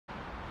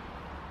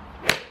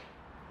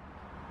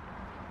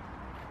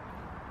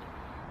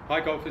Hi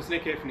golfers,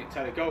 Nick here from Nick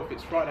Taylor Golf.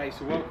 It's Friday,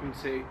 so welcome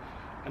to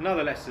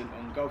another lesson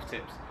on golf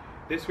tips.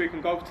 This week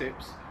on golf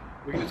tips,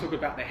 we're going to talk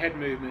about the head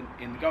movement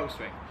in the golf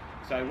swing.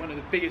 So one of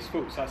the biggest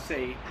faults I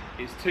see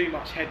is too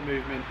much head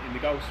movement in the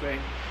golf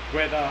swing,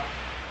 whether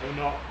or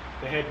not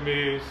the head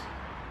moves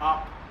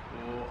up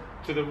or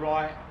to the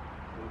right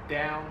or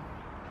down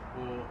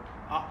or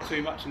up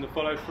too much in the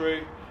follow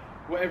through.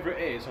 Whatever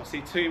it is, I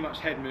see too much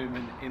head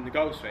movement in the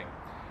golf swing.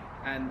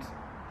 And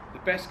the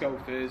best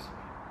golfers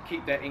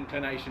keep their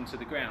inclination to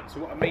the ground. So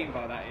what I mean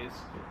by that is,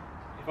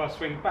 if I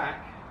swing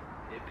back,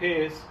 it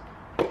appears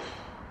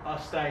I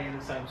stay in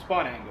the same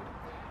spine angle.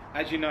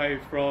 As you know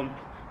from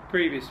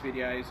previous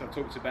videos, I've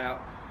talked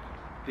about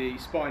the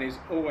spine is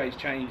always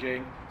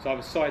changing, so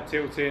either side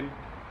tilting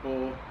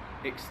or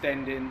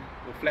extending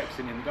or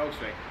flexing in the golf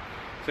swing.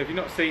 So if you've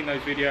not seen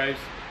those videos,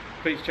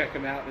 please check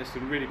them out. There's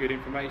some really good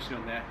information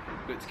on there.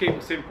 But to keep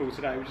it simple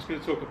today, we're just going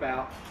to talk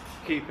about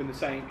keeping the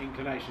same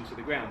inclination to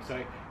the ground. So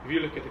if you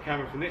look at the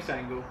camera from this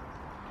angle,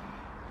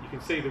 you can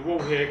see the wall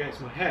here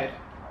against my head.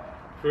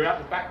 Throughout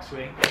the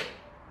backswing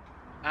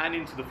and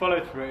into the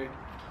follow through,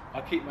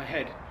 I keep my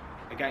head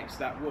against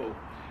that wall,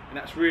 and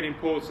that's really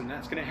important.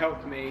 That's going to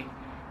help me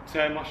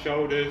turn my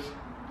shoulders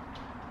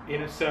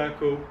in a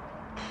circle.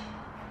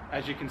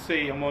 As you can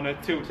see, I'm on a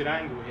tilted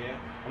angle here.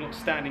 I'm not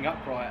standing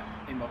upright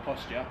in my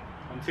posture,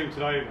 I'm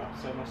tilted over,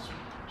 so my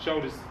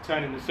shoulders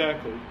turn in the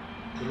circle,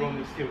 they're on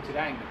this tilted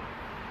angle.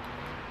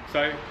 So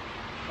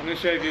I'm going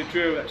to show you a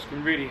drill that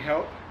can really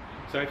help.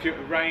 So if you're at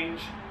a range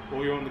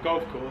or you're on the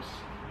golf course,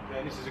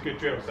 then this is a good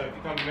drill. So if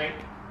you come to me,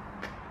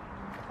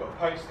 I've got a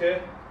post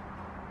here,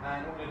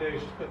 and what I'm going to do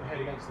is just put my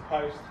head against the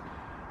post,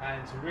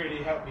 and to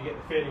really help me get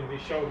the feeling of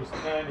these shoulders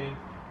turning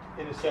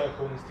in a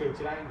circle in this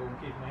tilted angle and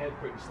keeping my head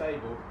pretty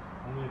stable,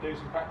 I'm going to do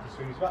some practice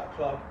swings about the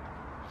club,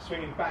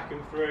 swinging back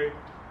and through.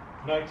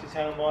 Notice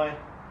how my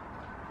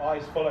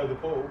eyes follow the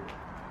ball.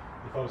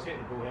 If I was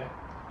hitting the ball here,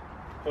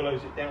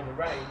 follows it down the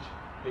range,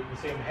 but you can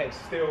see my head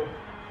still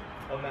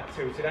on that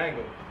tilted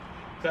angle.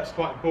 So that's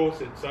quite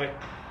important. So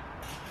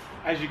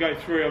as you go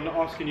through, I'm not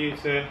asking you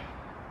to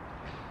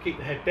keep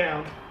the head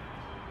down.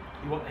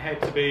 You want the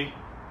head to be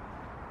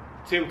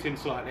tilting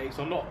slightly.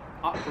 So I'm not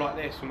up like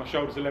this when my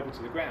shoulders are level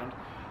to the ground.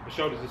 My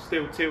shoulders are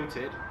still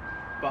tilted,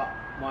 but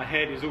my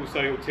head is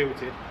also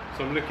tilted.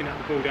 So I'm looking at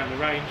the ball down the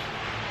range.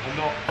 I'm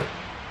not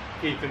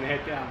keeping the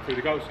head down through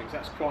the golf swings.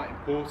 That's quite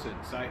important.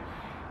 So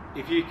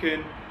if you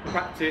can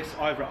practice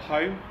either at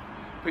home,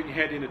 putting your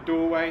head in a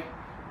doorway,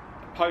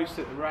 a post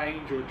at the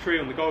range, or a tree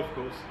on the golf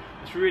course,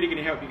 it's really going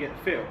to help you get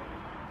the feel.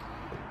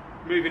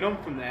 Moving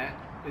on from there,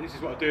 and this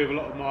is what I do with a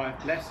lot of my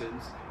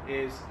lessons,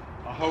 is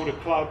I hold a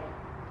club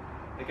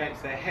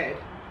against their head,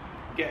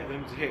 get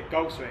them to hit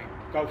golf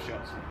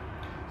shots.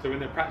 So when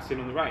they're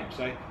practicing on the range.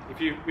 So if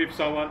you're with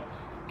someone,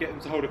 get them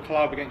to hold a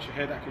club against your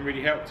head. That can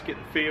really help to get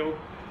the feel.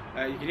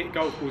 You can hit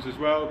golf balls as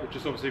well, but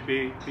just obviously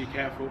be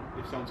careful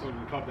if someone's holding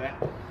the club there.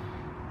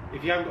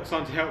 If you haven't got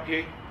someone to help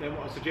you, then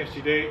what I suggest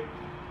you do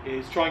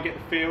is try and get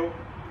the feel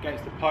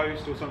against the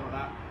post or something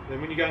like that.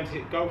 Then when you're going to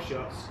hit golf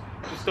shots,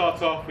 just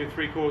start off with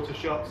 3/4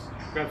 shots,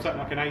 grab something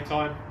like an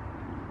A-time,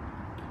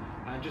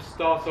 and just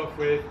start off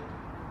with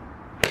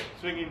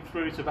swinging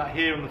through to about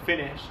here on the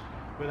finish,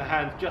 where the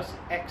hands just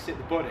exit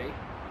the body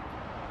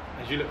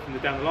as you look from the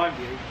down the line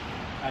view.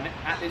 And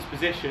at this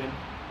position,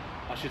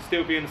 I should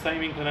still be in the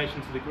same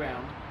inclination to the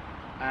ground,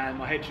 and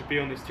my head should be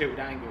on this tilted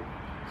angle.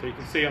 So you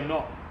can see I'm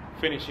not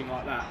finishing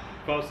like that.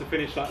 If I was to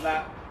finish like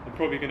that, I'm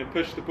probably going to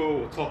push the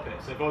ball or top it.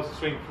 So if I was to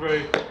swing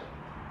through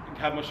and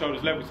have my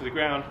shoulders level to the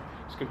ground,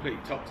 it's completely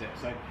topped it.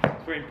 So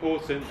it's very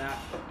important that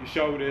your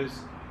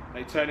shoulders,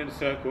 they turn in a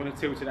circle on a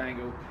tilted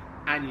angle,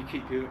 and you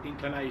keep your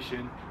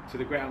inclination to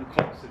the ground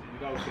constant in the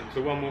golf swing.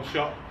 So one more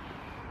shot,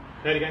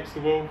 head against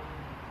the wall,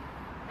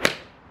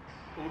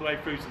 all the way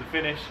through to the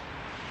finish.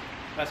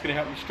 That's going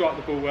to help you strike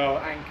the ball well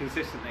and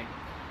consistently.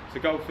 So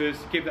golfers,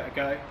 give that a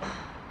go,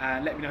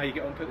 and let me know how you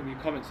get on. Put them in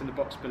your comments in the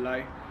box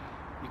below.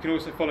 You can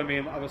also follow me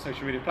on other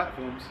social media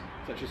platforms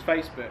such as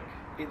Facebook,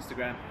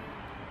 Instagram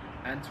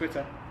and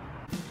Twitter.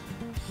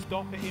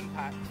 Stop at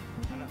impact,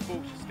 and that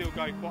ball should still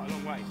go quite a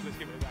long way, so let's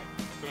give it a go.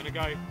 So I'm going to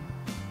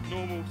go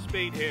normal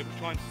speed here, but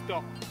try and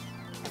stop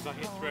as I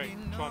hit through.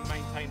 Try and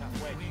maintain that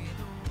wedge,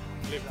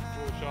 deliver that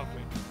draw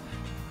sharply.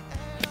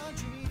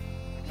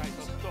 Okay,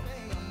 so I'll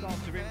stop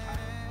after impact.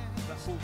 That ball